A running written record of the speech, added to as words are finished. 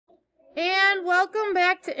And welcome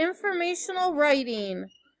back to Informational Writing.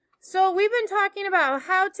 So we've been talking about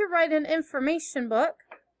how to write an information book.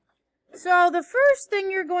 So the first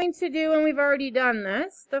thing you're going to do, and we've already done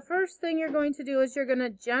this, the first thing you're going to do is you're going to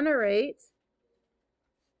generate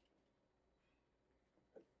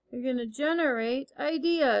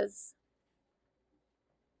ideas.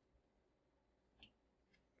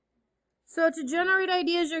 So to generate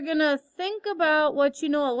ideas, you're going to think about what you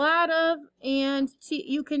know a lot of and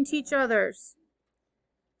you can teach others.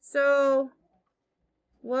 So,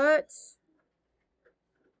 what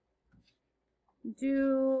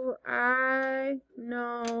do I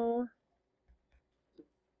know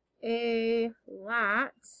a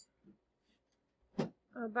lot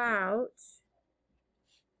about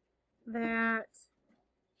that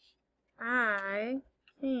I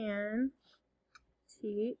can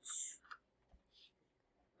teach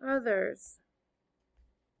others?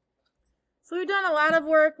 So we've done a lot of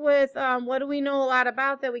work with what do we know a lot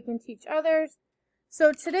about that we can teach others.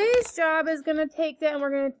 So today's job is going to take that and we're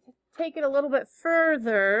going to take it a little bit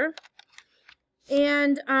further.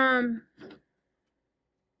 And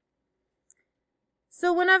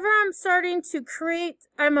so whenever I'm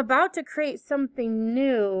about to create something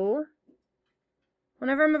new,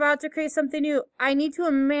 I need to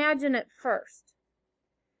imagine it first.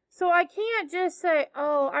 So I can't just say,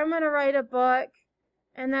 oh, I'm going to write a book,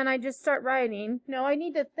 and then I just start writing. No, I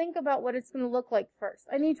need to think about what it's going to look like first.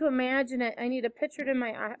 I need to imagine it. I need to picture it in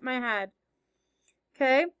my head.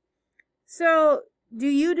 Okay? So, do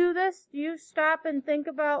you do this? Do you stop and think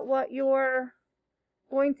about what you're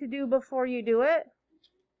going to do before you do it?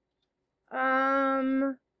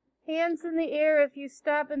 Hands in the air if you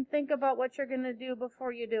stop and think about what you're going to do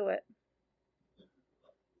before you do it.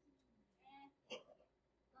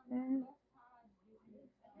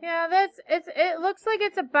 Yeah, it looks like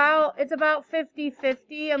it's about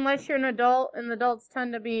 50-50 unless you're an adult, and adults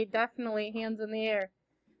tend to be definitely hands in the air.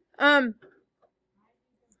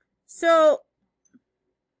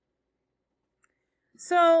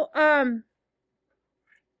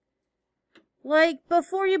 Like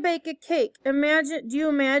before you bake a cake, do you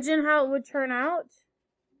imagine how it would turn out?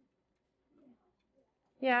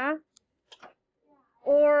 Yeah?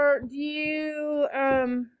 Or do you,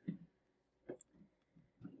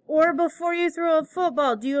 or before you throw a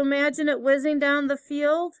football, do you imagine it whizzing down the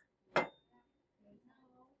field?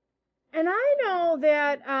 And I know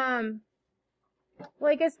that,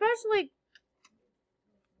 like especially,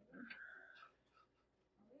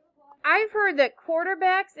 I've heard that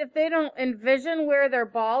quarterbacks, if they don't envision where their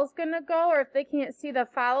ball's going to go, or if they can't see the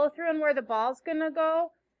follow through and where the ball's going to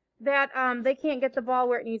go, that they can't get the ball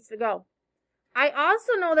where it needs to go. I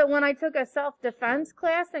also know that when I took a self-defense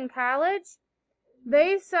class in college,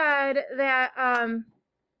 they said that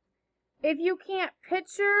if you can't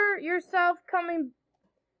picture yourself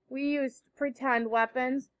we used pretend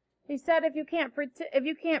weapons. He said if you can't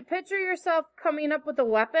picture yourself coming up with a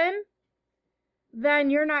weapon, then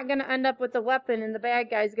you're not going to end up with the weapon, and the bad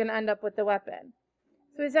guy's going to end up with the weapon.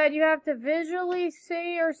 So he said you have to visually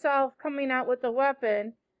see yourself coming out with the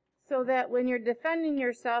weapon, so that when you're defending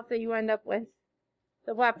yourself, that you end up with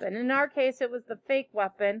the weapon. In our case, it was the fake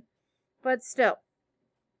weapon, but still.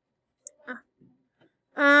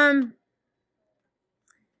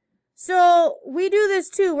 So we do this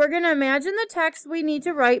too. We're going to imagine the text we need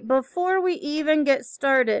to write before we even get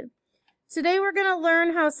started. Today we're going to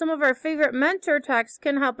learn how some of our favorite mentor texts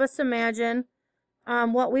can help us imagine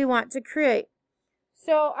what we want to create.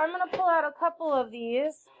 So I'm going to pull out a couple of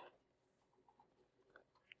these.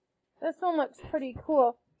 This one looks pretty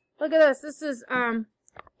cool. Look at this. This is Aunt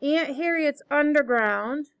Harriet's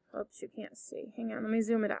Underground. Oops, you can't see. Hang on, let me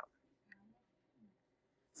zoom it out.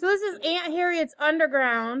 So this is Aunt Harriet's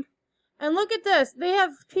Underground. And look at this. They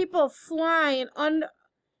have people flying on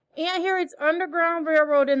Aunt Harriet's Underground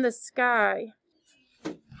Railroad in the sky.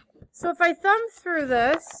 So if I thumb through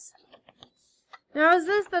this, now is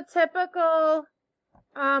this the typical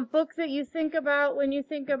book that you think about when you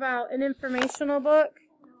think about an informational book?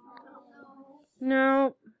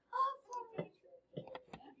 No.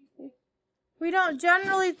 We don't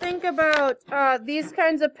generally think about these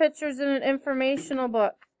kinds of pictures in an informational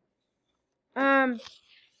book.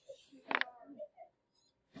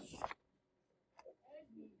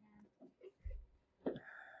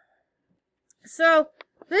 So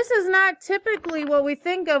this is not typically what we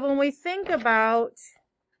think of when we think about.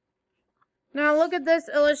 Now look at this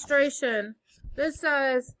illustration. This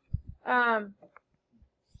says,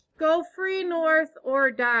 go free north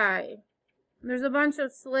or die. There's a bunch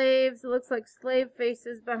of slaves. It looks like slave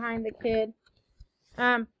faces behind the kid.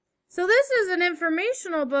 So this is an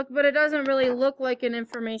informational book, but it doesn't really look like an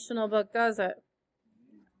informational book, does it?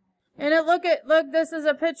 And look, this is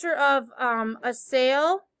a picture of a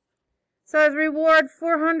sale. Says reward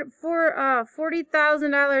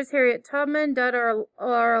 $40,000 Harriet Tubman, dead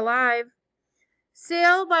or alive.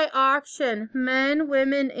 Sale by auction, men,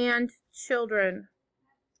 women, and children.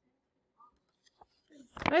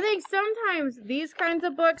 I think sometimes these kinds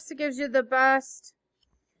of books gives you the best.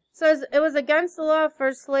 Says it was against the law for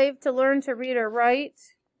a slave to learn to read or write.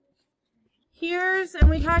 And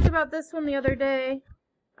we talked about this one the other day,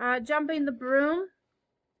 Jumping the Broom.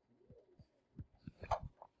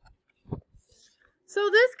 So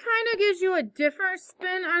this kind of gives you a different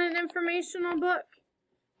spin on an informational book.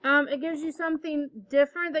 It gives you something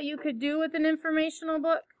different that you could do with an informational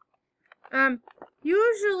book.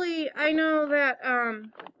 Usually, I know that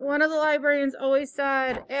one of the librarians always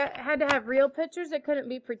said it had to have real pictures. It couldn't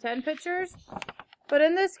be pretend pictures. But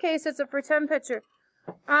in this case, it's a pretend picture.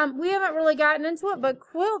 We haven't really gotten into it, but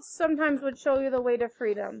quilts sometimes would show you the way to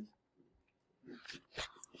freedom.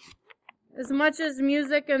 As much as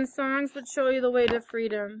music and songs would show you the way to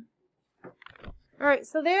freedom. Alright,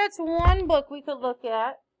 so that's one book we could look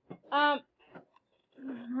at.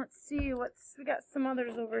 Let's see, we got some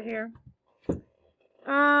others over here.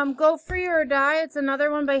 Go Free or Die. It's another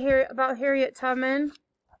one about Harriet Tubman.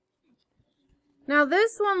 Now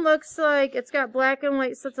this one looks like it's got black and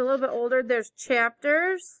white, so it's a little bit older. There's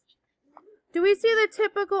chapters. Do we see the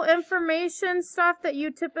typical information stuff that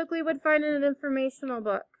you typically would find in an informational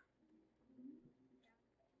book?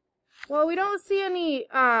 Well, we don't see any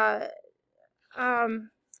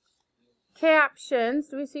captions.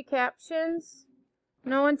 Do we see captions?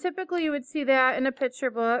 No, and typically you would see that in a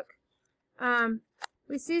picture book.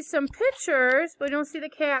 We see some pictures, but we don't see the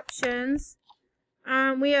captions.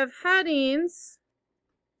 We have headings,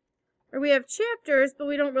 or we have chapters, but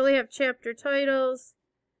we don't really have chapter titles.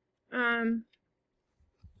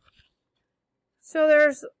 So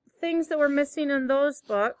there's things that we're missing in those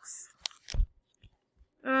books.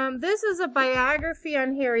 This is a biography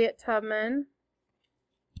on Harriet Tubman.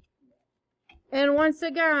 And once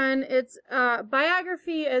again, it's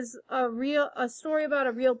biography is a story about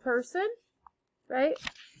a real person, right?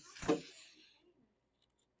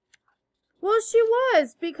 Well, she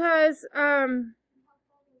was, because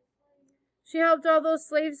she helped all those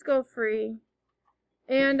slaves go free.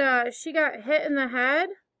 And she got hit in the head.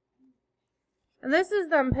 And this is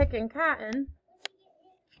them picking cotton.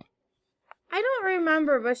 I don't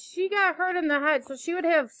remember, but she got hurt in the head, so she would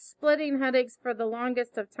have splitting headaches for the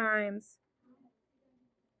longest of times.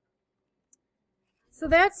 So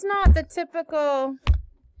that's not the typical.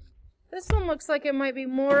 This one looks like it might be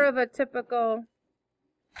more of a typical.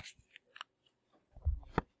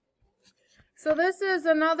 So this is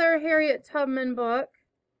another Harriet Tubman book.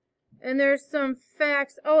 And there's some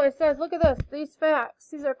facts. Oh, it says, look at this. These facts.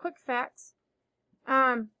 These are quick facts.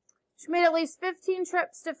 She made at least 15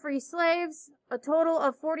 trips to free slaves. A total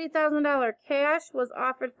of $40,000 cash was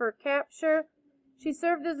offered for capture. She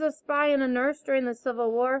served as a spy and a nurse during the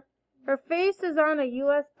Civil War. Her face is on a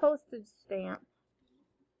U.S. postage stamp.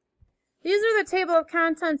 These are the table of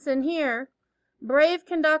contents in here. Brave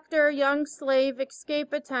conductor, young slave,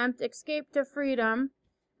 escape attempt, escape to freedom,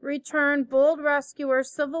 return, bold rescuer,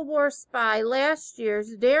 Civil War spy, last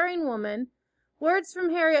year's, daring woman, words from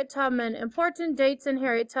Harriet Tubman, important dates in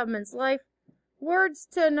Harriet Tubman's life, words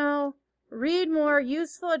to know, read more,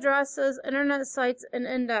 useful addresses, internet sites, and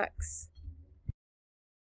index.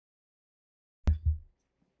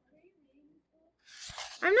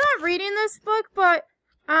 I'm not reading this book, but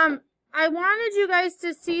I wanted you guys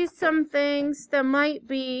to see some things that might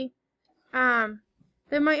be,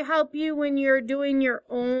 that might help you when you're doing your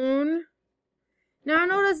own. Now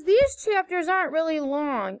notice these chapters aren't really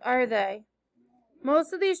long, are they?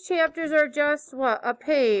 Most of these chapters are just, what, a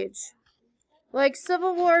page. Like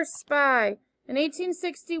Civil War Spy. In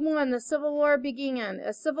 1861, the Civil War began.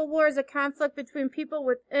 A civil war is a conflict between people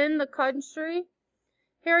within the country.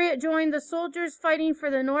 Harriet joined the soldiers fighting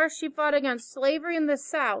for the North. She fought against slavery in the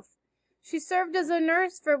South. She served as a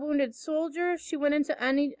nurse for wounded soldiers. She went into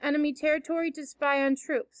enemy territory to spy on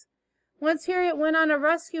troops. Once Harriet went on a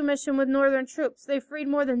rescue mission with Northern troops. They freed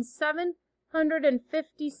more than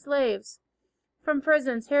 750 slaves from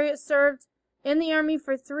prisons. Harriet served in the army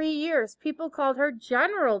for 3 years. People called her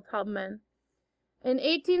General Tubman. In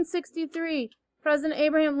 1863, President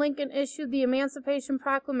Abraham Lincoln issued the Emancipation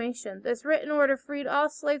Proclamation. This written order freed all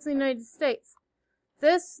slaves in the United States.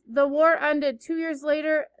 The war ended 2 years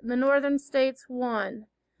later. The Northern states won.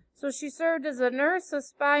 So she served as a nurse, a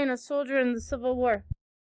spy, and a soldier in the Civil War.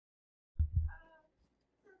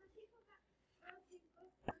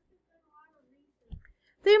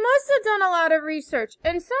 They must have done a lot of research.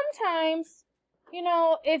 And sometimes, you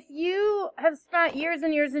know, if you have spent years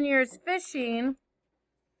and years and years fishing,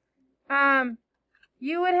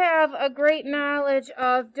 you would have a great knowledge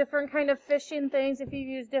of different kind of fishing things if you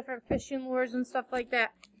use different fishing lures and stuff like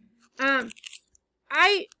that.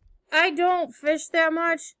 I don't fish that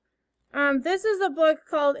much. This is a book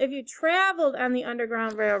called If You Traveled on the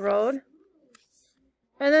Underground Railroad.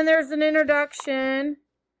 And then there's an introduction.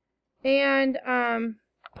 And,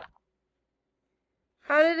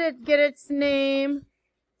 how did it get its name?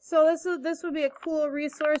 So this would be a cool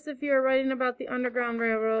resource if you're writing about the Underground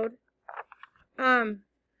Railroad. And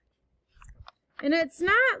it's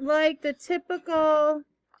not like the typical,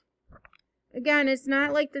 again, it's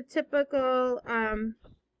not like the typical,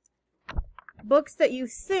 books that you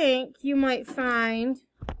think you might find.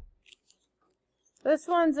 This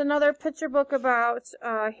one's another picture book about,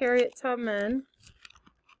 Harriet Tubman.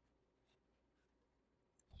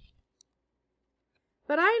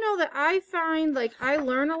 But I know that I find, like, I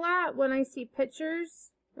learn a lot when I see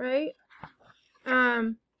pictures, right?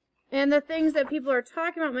 And the things that people are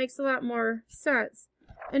talking about makes a lot more sense.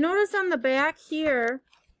 And notice on the back here,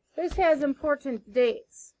 this has important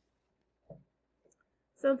dates.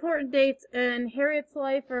 So important dates in Harriet's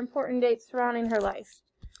life or important dates surrounding her life.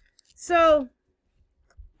 So,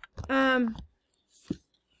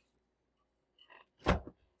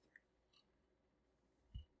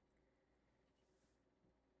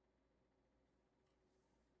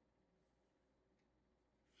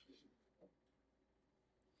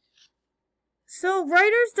 so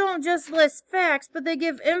writers don't just list facts, but they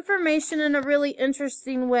give information in a really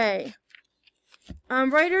interesting way.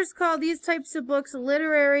 Writers call these types of books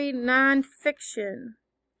literary nonfiction.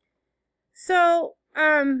 So,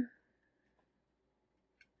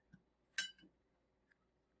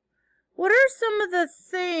 what are some of the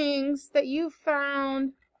things that you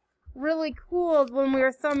found really cool when we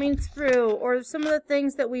were thumbing through, or some of the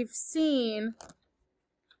things that we've seen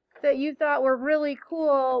that you thought were really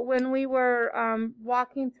cool when we were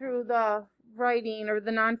walking through the writing or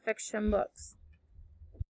the nonfiction books?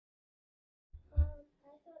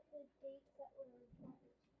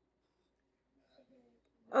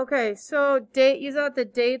 Okay, so you thought the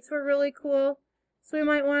dates were really cool. So we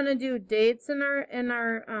might want to do dates in our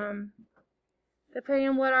depending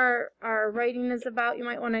on what our writing is about, you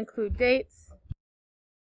might want to include dates.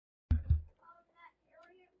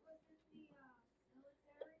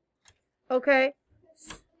 Okay.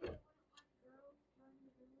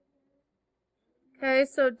 Okay,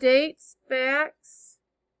 so dates, facts.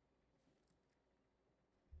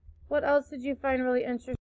 What else did you find really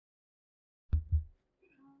interesting?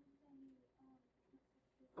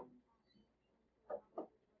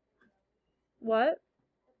 What?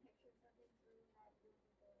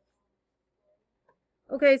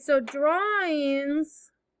 Okay, so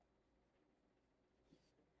drawings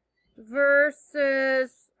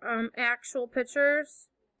versus actual pictures.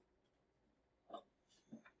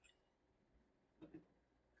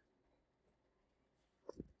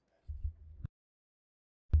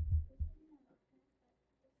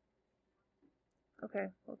 Okay,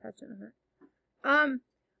 we'll touch it in a minute.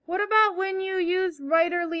 What about when you use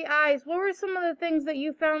writerly eyes? What were some of the things that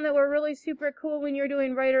you found that were really super cool when you're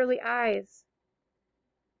doing writerly eyes?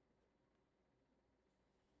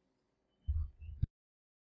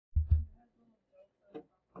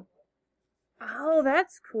 Oh,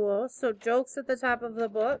 that's cool. So jokes at the top of the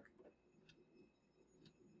book.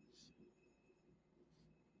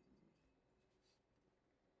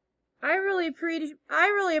 I really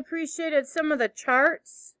appreciated some of the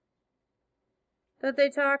charts that they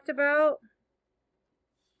talked about.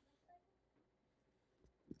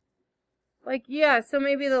 Like, yeah, so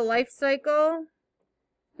maybe the life cycle,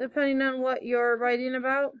 depending on what you're writing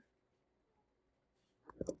about.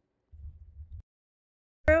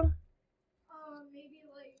 Maybe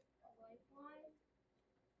like a lifeline.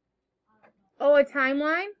 Oh, a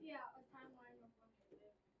timeline? Yeah, a timeline of when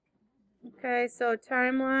they did. Okay, so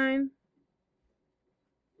timeline.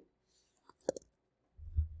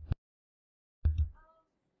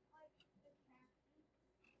 Like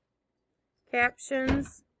the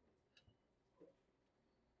Captions.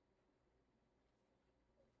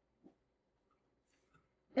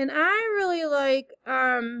 And I really like,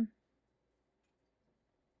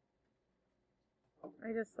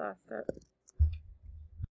 I just lost it.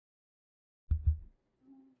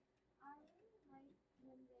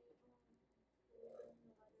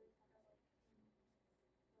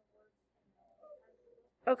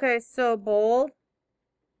 Okay, so bold.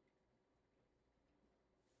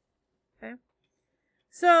 Okay.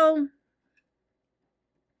 So,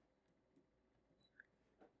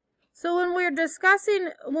 So when we're discussing,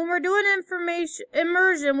 when we're doing information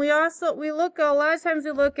immersion, we look, a lot of times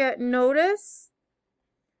we look at notice.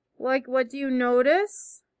 Like, what do you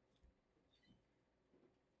notice?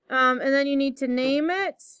 And then you need to name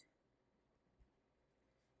it.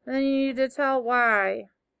 And then you need to tell why.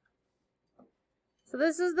 So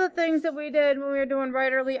this is the things that we did when we were doing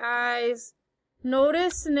writerly eyes.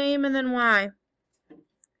 Notice, name, and then why.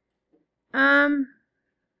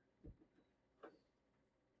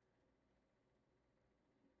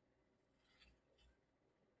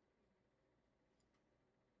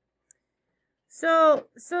 So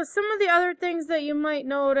some of the other things that you might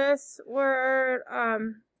notice were,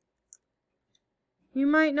 you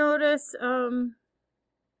might notice,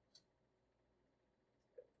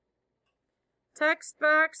 text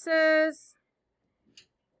boxes.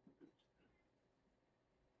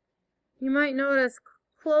 You might notice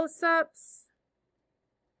close-ups.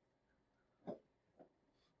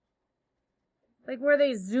 Like where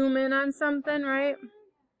they zoom in on something, right?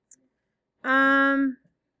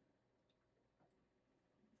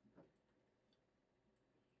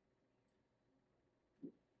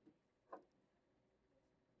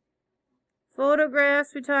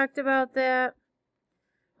 Photographs, we talked about that.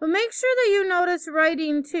 But make sure that you notice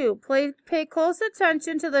writing too. Pay close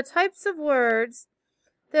attention to the types of words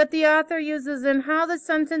that the author uses and how the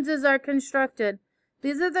sentences are constructed.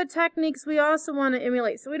 These are the techniques we also want to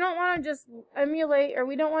emulate. So we don't want to just emulate, or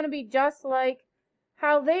we don't want to be just like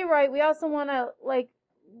how they write. We also want to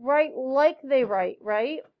write like they write,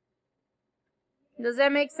 right? Does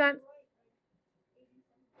that make sense?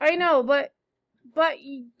 I know, but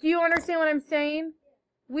do you understand what I'm saying?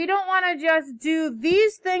 We don't want to just do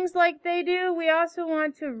these things like they do. We also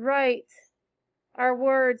want to write our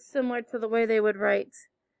words similar to the way they would write.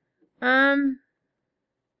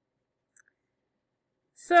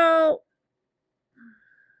 So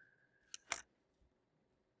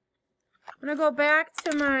I'm going to go back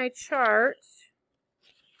to my chart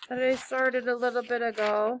that I started a little bit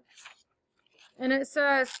ago. And it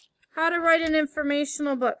says how to write an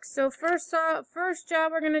informational book. So first job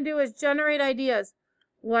we're going to do is generate ideas.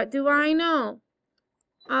 What do I know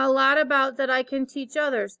a lot about that I can teach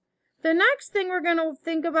others? The next thing we're going to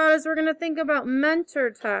think about is we're going to think about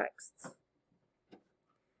mentor texts.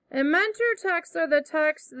 And mentor texts are the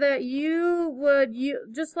texts that you would,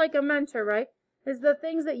 just like a mentor, right? Is the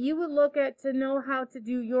things that you would look at to know how to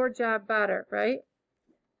do your job better, right?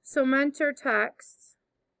 So mentor texts.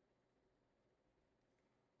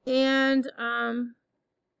 And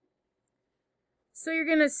so you're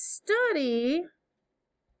going to study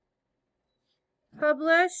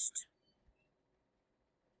published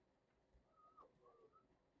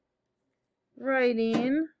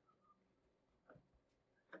writing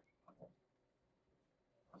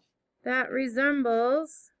that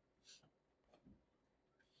resembles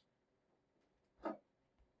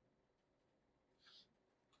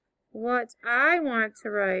what I want to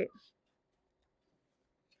write.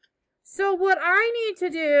 So what I need to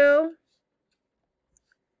do,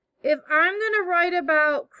 if I'm going to write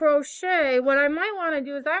about crochet, what I might want to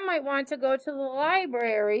do is I might want to go to the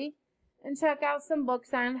library and check out some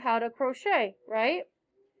books on how to crochet, right?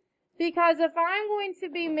 Because if I'm going to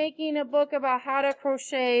be making a book about how to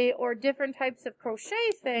crochet or different types of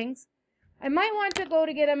crochet things, I might want to go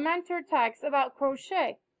to get a mentor text about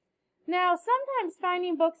crochet. Now, sometimes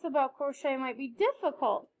finding books about crochet might be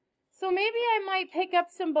difficult. So maybe I might pick up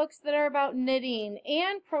some books that are about knitting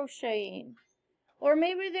and crocheting. Or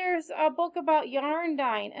maybe there's a book about yarn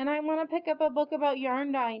dyeing, and I want to pick up a book about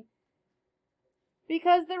yarn dyeing.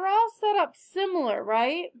 Because they're all set up similar,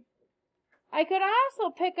 right? I could also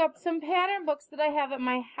pick up some pattern books that I have at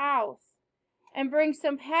my house and bring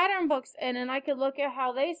some pattern books in, and I could look at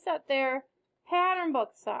how they set their pattern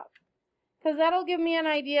books up. Because that'll give me an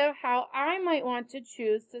idea of how I might want to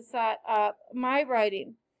choose to set up my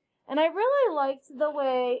writing. And I really liked the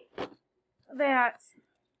way that,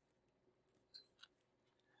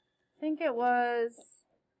 I think it was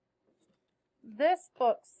this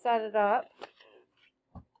book set it up.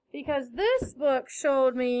 Because this book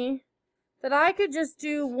showed me that I could just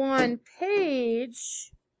do one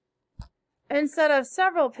page instead of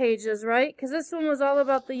several pages, right? Because this one was all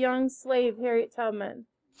about the young slave, Harriet Tubman.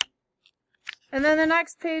 And then the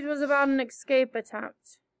next page was about an escape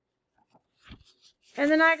attempt. And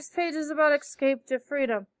the next page is about escape to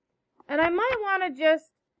freedom. And I might want to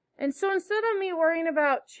just, and so instead of me worrying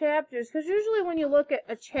about chapters, because usually when you look at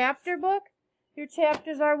a chapter book, your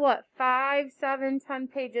chapters are what, 5, 7, 10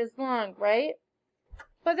 pages long, right?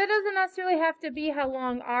 But that doesn't necessarily have to be how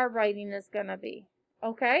long our writing is going to be,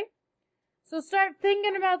 okay? So start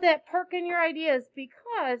thinking about that, perking your ideas,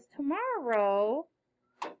 because tomorrow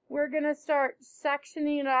we're going to start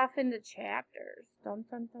sectioning it off into chapters. Dun,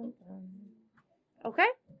 dun, dun, dun. Okay?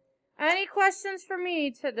 Any questions for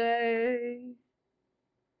me today?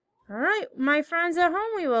 All right, my friends at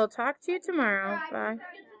home, we will talk to you tomorrow. Bye.